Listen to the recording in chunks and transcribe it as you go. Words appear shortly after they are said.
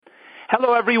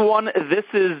Hello, everyone. This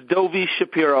is Dovi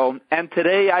Shapiro, and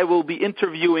today I will be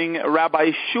interviewing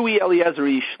Rabbi Shuey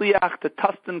Eliezrie, Shliach to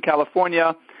Tustin,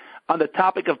 California, on the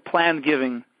topic of planned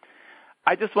giving.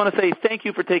 I just want to say thank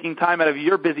you for taking time out of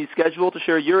your busy schedule to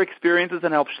share your experiences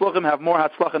and help shluchim have more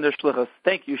hatzlach in their shlichus.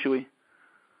 Thank you, Shuey.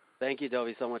 Thank you,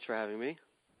 Dovi, so much for having me.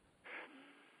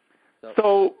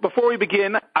 So before we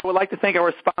begin, I would like to thank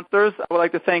our sponsors. I would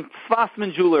like to thank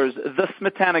Fossman Jewelers, the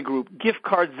Smetana Group, Gift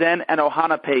Card Zen, and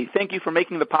Ohana Pay. Thank you for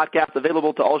making the podcast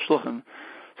available to all shluchim.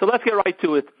 So let's get right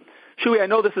to it. Shuey, I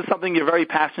know this is something you're very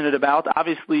passionate about.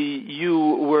 Obviously,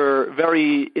 you were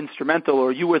very instrumental,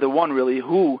 or you were the one really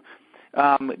who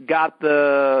got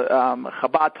the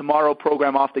Chabad Tomorrow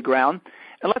program off the ground.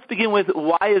 And let's begin with,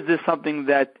 why is this something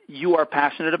that you are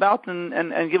passionate about,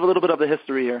 and give a little bit of the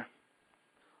history here.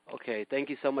 Okay, thank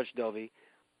you so much, Dovi.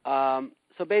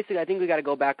 So basically, I think we got to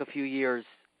go back a few years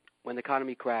when the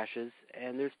economy crashes,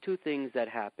 and there's two things that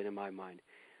happen in my mind.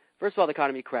 First of all, the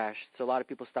economy crashed, so a lot of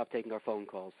people stopped taking our phone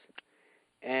calls.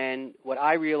 And what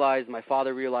I realized, my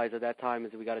father realized at that time,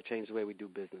 is that we got to change the way we do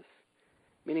business.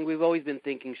 Meaning we've always been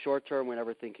thinking short-term, we're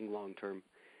never thinking long-term.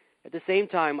 At the same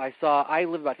time, I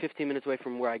live about 15 minutes away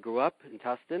from where I grew up, in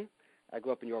Tustin. I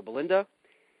grew up in Yorba Linda.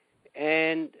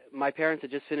 And my parents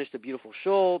had just finished a beautiful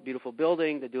shul, beautiful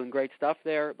building. They're doing great stuff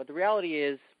there. But the reality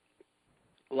is,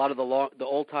 a lot of the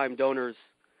old-time donors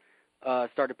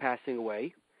started passing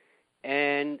away.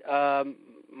 And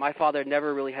my father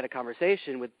never really had a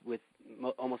conversation with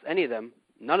almost any of them,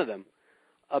 none of them,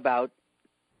 about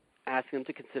asking them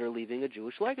to consider leaving a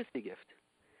Jewish legacy gift.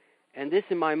 And this,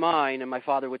 in my mind, and my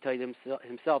father would tell you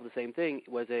himself the same thing,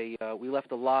 was we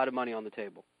left a lot of money on the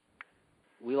table.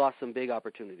 We lost some big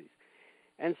opportunities.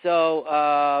 And so,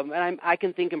 I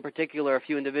can think in particular a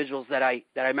few individuals that I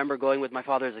remember going with my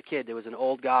father as a kid. There was an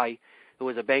old guy who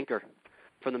was a banker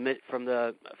from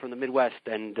the Midwest,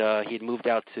 and he had moved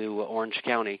out to Orange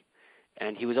County,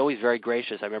 and he was always very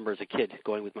gracious. I remember as a kid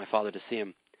going with my father to see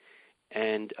him,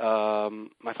 and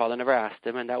my father never asked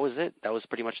him, and that was it. That was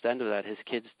pretty much the end of that. His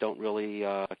kids don't really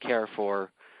care for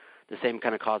the same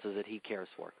kind of causes that he cares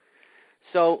for.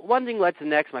 So one thing led to the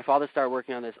next. My father started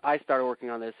working on this. I started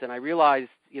working on this, and I realized,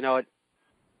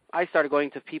 I started going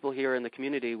to people here in the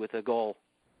community with a goal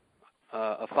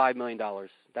of $5 million.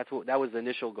 That was the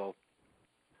initial goal.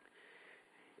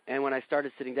 And when I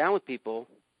started sitting down with people,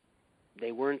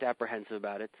 they weren't apprehensive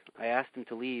about it. I asked them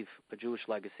to leave a Jewish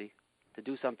legacy, to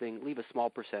do something, leave a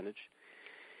small percentage.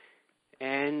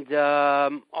 And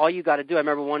all you got to do, I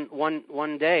remember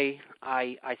one day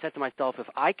I said to myself, if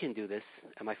I can do this,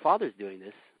 and my father's doing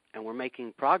this, and we're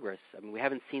making progress, I mean, we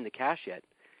haven't seen the cash yet,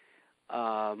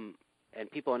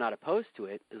 and people are not opposed to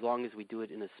it, as long as we do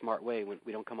it in a smart way, when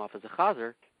we don't come off as a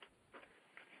chazer,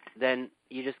 then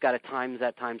you just got to times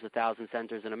that times 1,000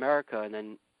 centers in America, and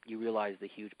then you realize the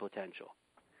huge potential.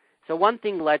 So one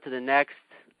thing led to the next.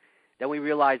 Then we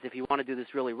realized if you want to do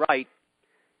this really right,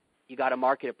 you got to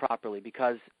market it properly,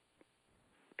 because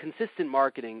consistent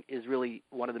marketing is really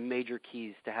one of the major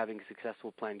keys to having a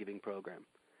successful planned giving program.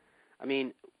 I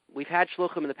mean, we've had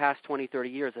shluchim in the past 20, 30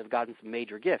 years that have gotten some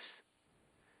major gifts,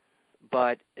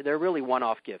 but they're really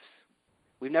one-off gifts.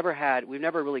 We've never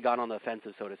really gone on the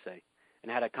offensive, so to say,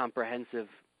 and had a comprehensive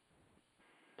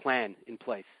plan in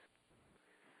place.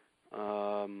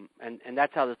 And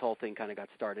that's how this whole thing kind of got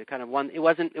started. It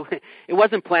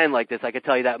wasn't planned like this, I could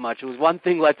tell you that much. It was one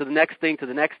thing led to the next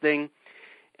thing,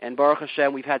 and Baruch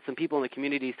Hashem, we've had some people in the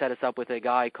community set us up with a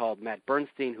guy called Matt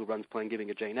Bernstein, who runs Planned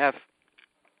Giving at JNF.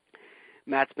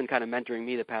 Matt's been kind of mentoring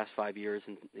me the past 5 years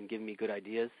and giving me good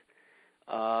ideas.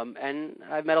 And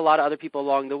I've met a lot of other people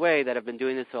along the way that have been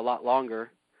doing this a lot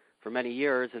longer, for many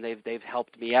years, and they've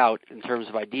helped me out in terms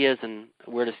of ideas and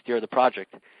where to steer the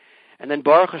project. And then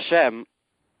Baruch Hashem,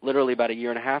 literally about a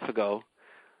year and a half ago,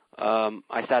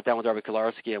 I sat down with Rabbi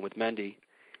Kolarski and with Mendy,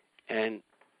 and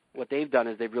what they've done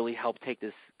is they've really helped take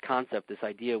this concept, this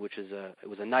idea, which it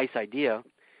was a nice idea,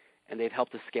 and they've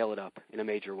helped to scale it up in a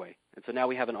major way. And so now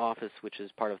we have an office which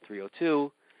is part of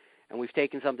 302, and we've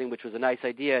taken something which was a nice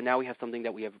idea, and now we have something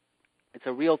that it's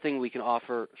a real thing we can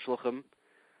offer shluchim,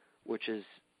 which is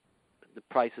the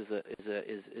price is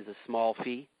a small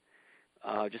fee,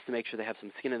 just to make sure they have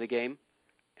some skin in the game,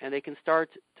 and they can start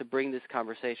to bring this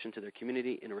conversation to their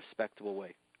community in a respectable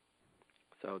way.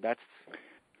 So that's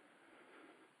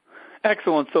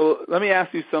excellent. So let me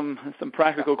ask you some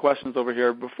practical questions over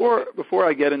here before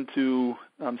I get into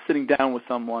sitting down with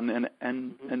someone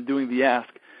and doing the ask.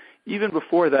 Even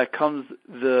before that comes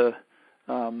the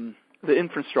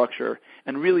infrastructure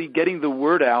and really getting the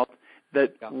word out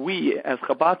that we as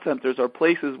Chabad centers are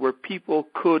places where people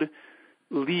could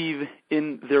leave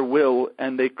in their will,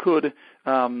 and they could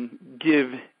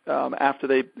give after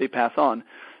they pass on.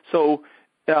 So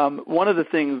one of the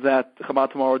things that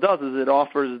Chabad Tomorrow does is it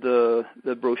offers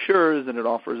the brochures, and it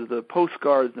offers the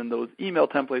postcards and those email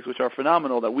templates, which are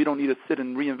phenomenal, that we don't need to sit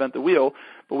and reinvent the wheel,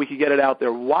 but we can get it out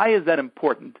there. Why is that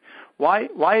important? Why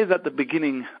is that the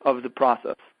beginning of the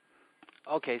process?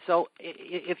 Okay, so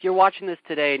if you're watching this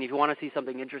today and if you want to see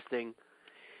something interesting,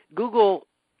 Google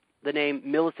the name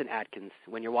Millicent Atkins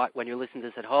when you're listening to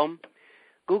this at home.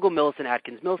 Google Millicent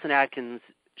Atkins. Millicent Atkins,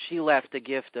 she left a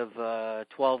gift of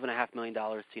 $12.5 million to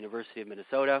the University of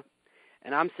Minnesota.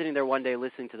 And I'm sitting there one day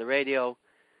listening to the radio,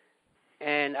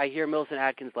 and I hear Millicent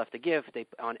Atkins left a gift.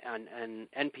 On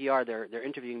NPR, they're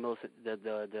interviewing Millicent,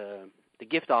 the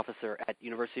gift officer at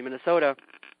University of Minnesota.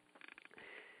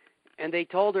 And they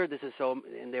told her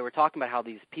and they were talking about how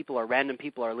random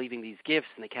people are leaving these gifts,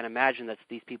 and they can't imagine that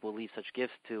these people leave such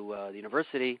gifts to the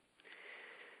university.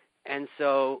 And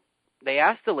so they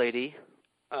asked the lady,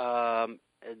 the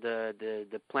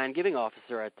planned giving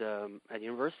officer at the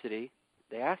university,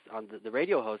 the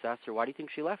radio host asked her, why do you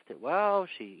think she left it? Well,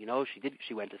 she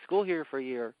went to school here for a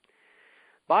year.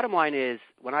 Bottom line is,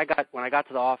 when I got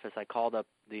to the office, I called up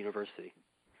the university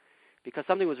because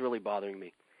something was really bothering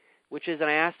me. And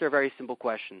I asked her a very simple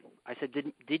question. I said,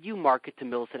 did you market to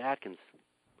Millicent Atkins?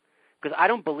 Because I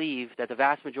don't believe that the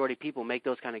vast majority of people make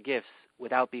those kind of gifts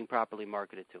without being properly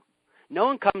marketed to. No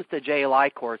one comes to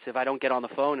JLI course if I don't get on the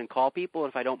phone and call people,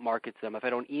 if I don't market to them, if I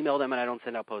don't email them and I don't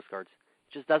send out postcards.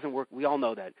 It just doesn't work. We all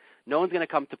know that. No one's going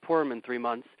to come to Purim in 3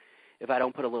 months if I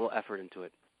don't put a little effort into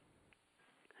it.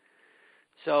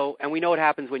 So, and we know what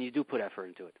happens when you do put effort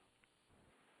into it.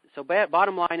 So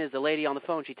bottom line is, the lady on the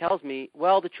phone, she tells me,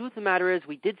 well, the truth of the matter is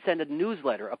we did send a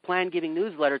newsletter, a planned giving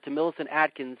newsletter to Millicent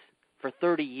Atkins for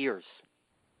 30 years.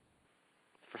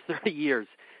 For 30 years.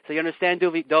 So you understand,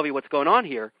 Dovi, what's going on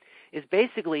here is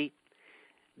basically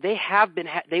they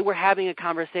were having a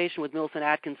conversation with Millicent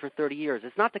Atkins for 30 years.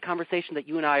 It's not the conversation that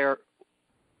you and I are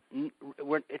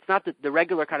it's not the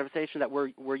regular conversation that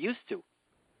we're used to.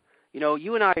 You know,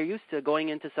 you and I are used to going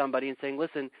into somebody and saying,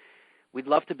 listen, we'd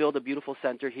love to build a beautiful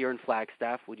center here in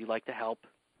Flagstaff. Would you like to help?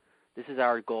 This is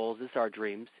our goals. This is our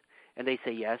dreams. And they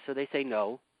say yes, or they say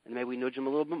no. And maybe we nudge them a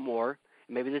little bit more.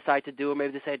 And maybe they decide to do, or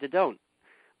maybe they decide to don't.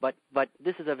 But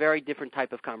this is a very different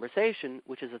type of conversation,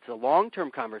 it's a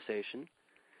long-term conversation.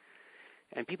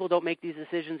 And people don't make these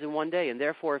decisions in one day. And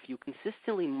therefore, if you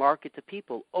consistently market to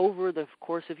people over the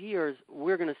course of years,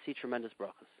 we're going to see tremendous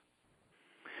brachas.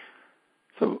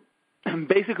 So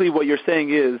basically what you're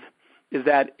saying is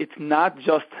that it's not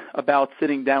just about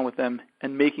sitting down with them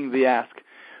and making the ask,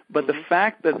 but the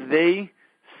fact that they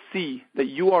see that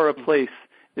you are a place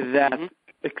that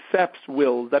accepts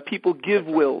wills, that people give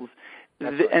wills,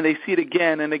 and they see it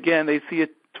again and again. They see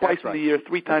it twice in a year,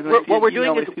 3 times. What we're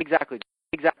doing is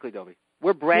exactly, Dovi.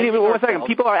 We're branding ourselves. 1 second.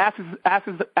 People are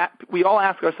asking. We all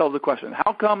ask ourselves the question: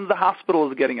 how come the hospital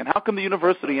is getting it? How come the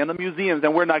university and the museums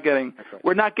and we're not getting? Right.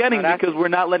 We're not getting because we're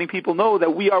not letting people know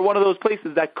that we are one of those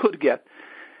places that could get.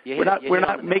 We're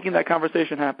not making that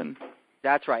conversation happen.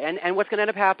 That's right. And what's going to end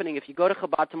up happening if you go to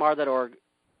chabadtomorrow.org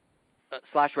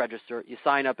 /register, you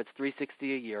sign up. It's $360 a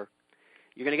year.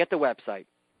 You're going to get the website.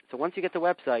 So once you get the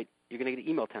website, you're going to get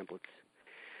email templates.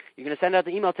 You're going to send out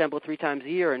the email template 3 times a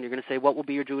year, and you're going to say, what will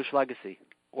be your Jewish legacy?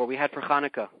 Or we had for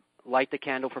Hanukkah, light the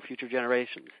candle for future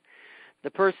generations. The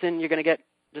person you're going to get,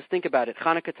 just think about it.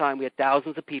 Hanukkah time, we had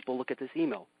thousands of people look at this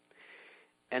email.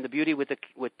 And the beauty with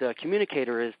the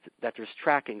communicator is that there's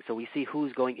tracking, so we see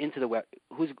who's going into the web,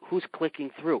 who's clicking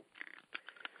through.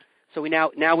 So we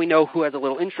now we know who has a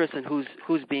little interest and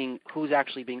who's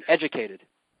actually being educated.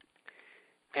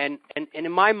 And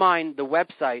in my mind, the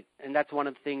website, and that's one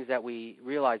of the things that we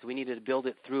realized we needed to build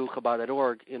it through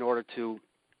Chabad.org in order to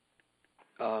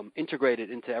integrate it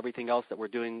into everything else that we're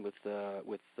doing with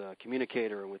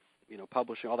communicator and with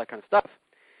publishing, all that kind of stuff.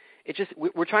 It's just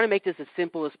we're trying to make this as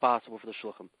simple as possible for the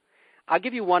shluchim. I'll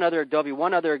give you one other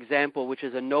example, which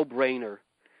is a no-brainer,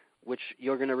 which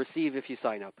you're going to receive if you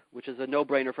sign up, which is a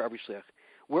no-brainer for every shliach.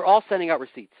 We're all sending out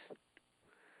receipts.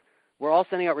 We're all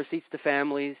sending out receipts to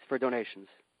families for donations.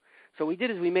 So what we did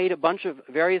is we made a bunch of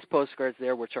various postcards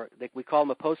there, which are, we call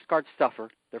them a postcard stuffer.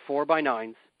 They're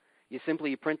 4x9s. You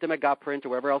print them at GotPrint or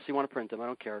wherever else you want to print them. I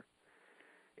don't care.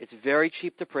 It's very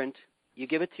cheap to print. You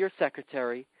give it to your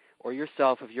secretary or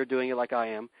yourself if you're doing it like I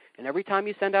am. And every time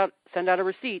you send out a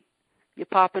receipt, you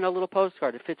pop in a little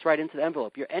postcard. It fits right into the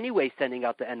envelope. You're anyway sending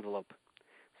out the envelope.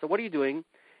 So what are you doing?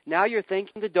 Now you're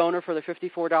thanking the donor for the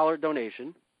 $54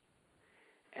 donation.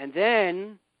 And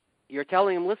then you're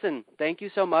telling him, listen, thank you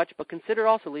so much, but consider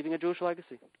also leaving a Jewish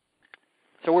legacy.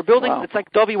 So we're building. Wow. It's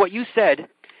like, Dovey, what you said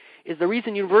is the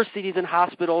reason universities and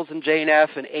hospitals and J&F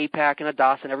and APAC and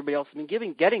Hadassah and everybody else has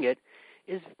been getting it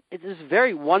is this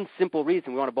very one simple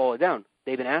reason. We want to boil it down.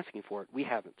 They've been asking for it. We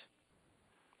haven't.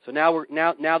 So now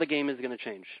the game is going to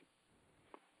change.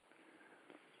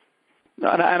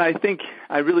 And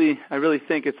I really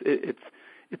think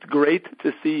it's great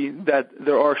to see that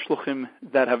there are shluchim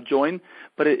that have joined,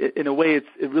 but in a way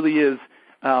it really is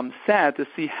sad to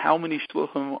see how many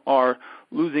shluchim are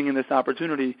losing in this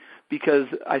opportunity, because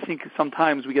I think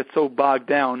sometimes we get so bogged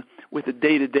down with the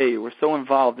day-to-day. We're so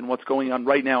involved in what's going on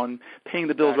right now and paying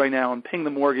the bills right now and paying the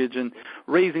mortgage and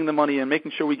raising the money and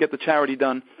making sure we get the charity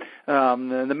done,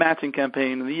 the matching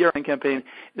campaign and the year-end campaign,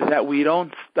 is that we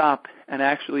don't stop and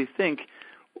actually think,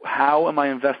 how am I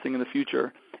investing in the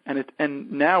future? And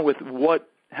now with what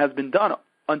has been done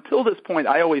until this point,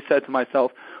 I always said to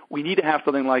myself, we need to have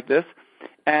something like this.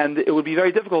 And it would be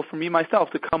very difficult for me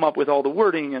myself to come up with all the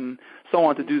wording and so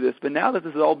on to do this. But now that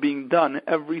this is all being done,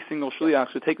 every single shliach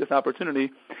should take this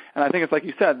opportunity. And I think it's like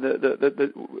you said,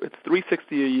 it's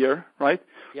 $360 a year, right?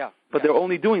 Yeah. But they're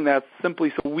only doing that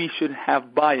simply so we should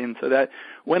have buy-in, so that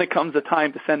when it comes the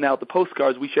time to send out the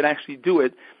postcards, we should actually do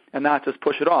it and not just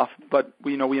push it off. But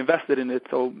we invested in it,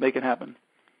 so make it happen.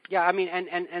 Yeah, I mean,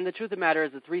 and the truth of the matter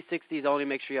is the 360 is only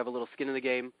make sure you have a little skin in the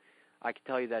game. I can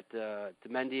tell you that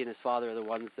Mendy and his father are the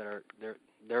ones that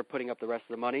they're putting up the rest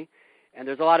of the money, and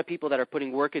there's a lot of people that are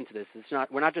putting work into this.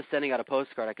 We're not just sending out a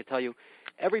postcard. I can tell you,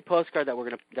 every postcard that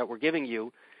we're giving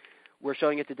you, we're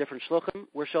showing it to different shluchim.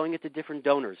 We're showing it to different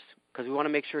donors because we want to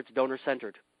make sure it's donor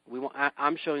centered.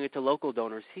 I'm showing it to local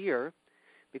donors here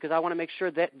because I want to make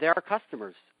sure that they're our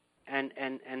customers, and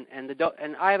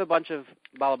I have a bunch of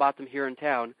balabatim here in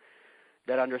town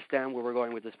that understand where we're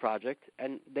going with this project,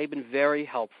 and they've been very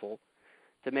helpful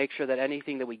to make sure that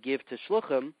anything that we give to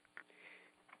shluchim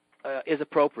is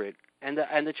appropriate. And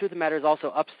the truth of the matter is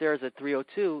also upstairs at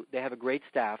 302, they have a great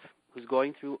staff who's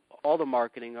going through all the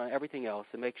marketing and everything else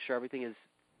and make sure everything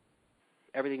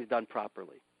is done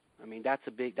properly. I mean, that's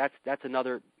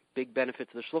another big benefit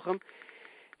to the shluchim.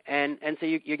 And so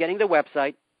you're getting the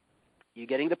website, you're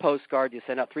getting the postcard. You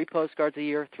send out 3 postcards a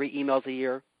year, 3 emails a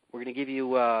year. We're going to give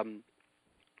you a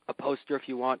poster if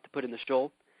you want to put in the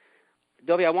shul.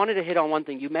 Dovey, I wanted to hit on one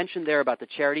thing. You mentioned there about the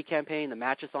charity campaign, the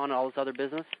matchathon, and all this other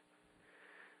business.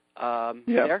 Yeah.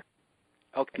 There?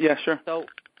 Okay. Yeah, sure. So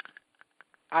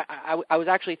I was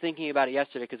actually thinking about it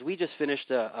yesterday because we just finished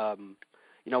one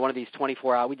of these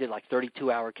 24-hour. We did like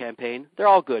 32-hour campaign. They're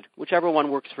all good, whichever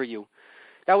one works for you.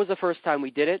 That was the first time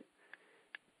we did it,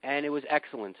 and it was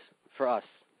excellent for us.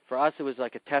 For us, it was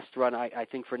like a test run. I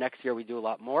think for next year we do a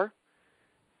lot more.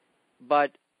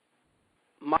 But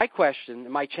my question,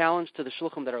 my challenge to the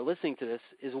shluchim that are listening to this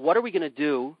is, what are we going to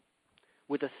do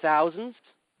with the thousands,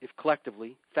 if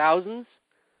collectively, thousands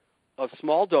of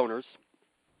small donors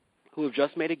who have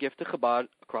just made a gift to Chabad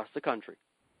across the country?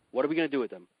 What are we going to do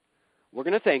with them? We're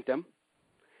going to thank them,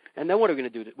 and then what are we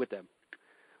going to do with them?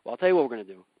 Well, I'll tell you what we're going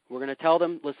to do. We're going to tell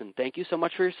them, listen, thank you so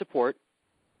much for your support.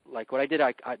 Like what I did,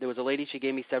 there was a lady, she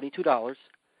gave me $72.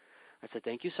 I said,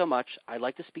 thank you so much. I'd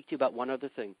like to speak to you about one other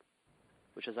thing,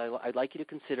 which is I'd like you to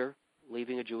consider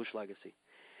leaving a Jewish legacy.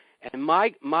 And in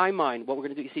my mind, what we're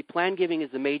going to do, you see, plan giving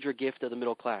is the major gift of the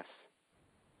middle class.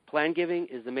 Plan giving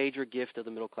is the major gift of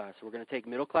the middle class. So we're going to take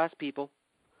middle class people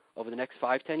over the next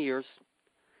 5-10 years,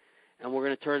 and we're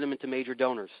going to turn them into major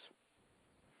donors.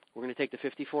 We're going to take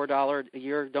the $54 a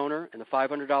year donor and the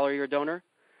 $500 a year donor.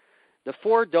 The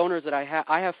 4 donors that I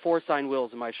have 4 signed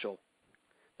wills in my shul.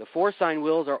 The 4 signed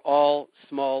wills are all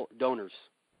small donors.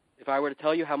 If I were to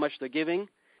tell you how much they're giving,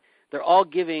 they're all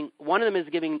giving, one of them is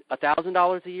giving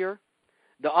 $1,000 a year.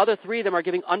 The other 3 of them are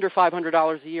giving under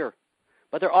 $500 a year.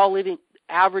 But they're all leaving,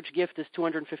 average gift is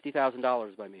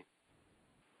 $250,000 by me.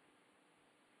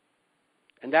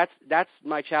 And that's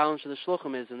my challenge to the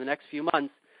shluchim is in the next few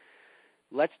months,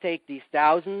 let's take these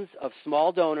thousands of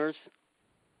small donors,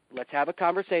 let's have a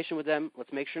conversation with them,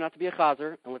 let's make sure not to be a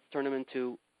chazer, and let's turn them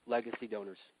into legacy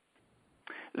donors.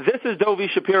 This is Dovi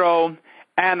Shapiro,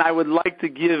 and I would like to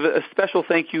give a special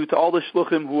thank you to all the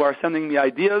shluchim who are sending me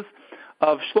ideas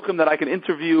of shluchim that I can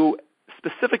interview,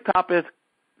 specific topics,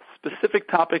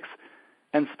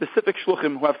 and specific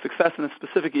shluchim who have success in a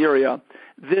specific area.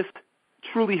 This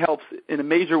truly helps in a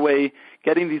major way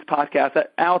getting these podcasts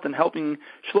out and helping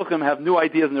shluchim have new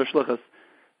ideas in their shluchas.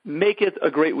 Make it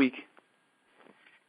a great week.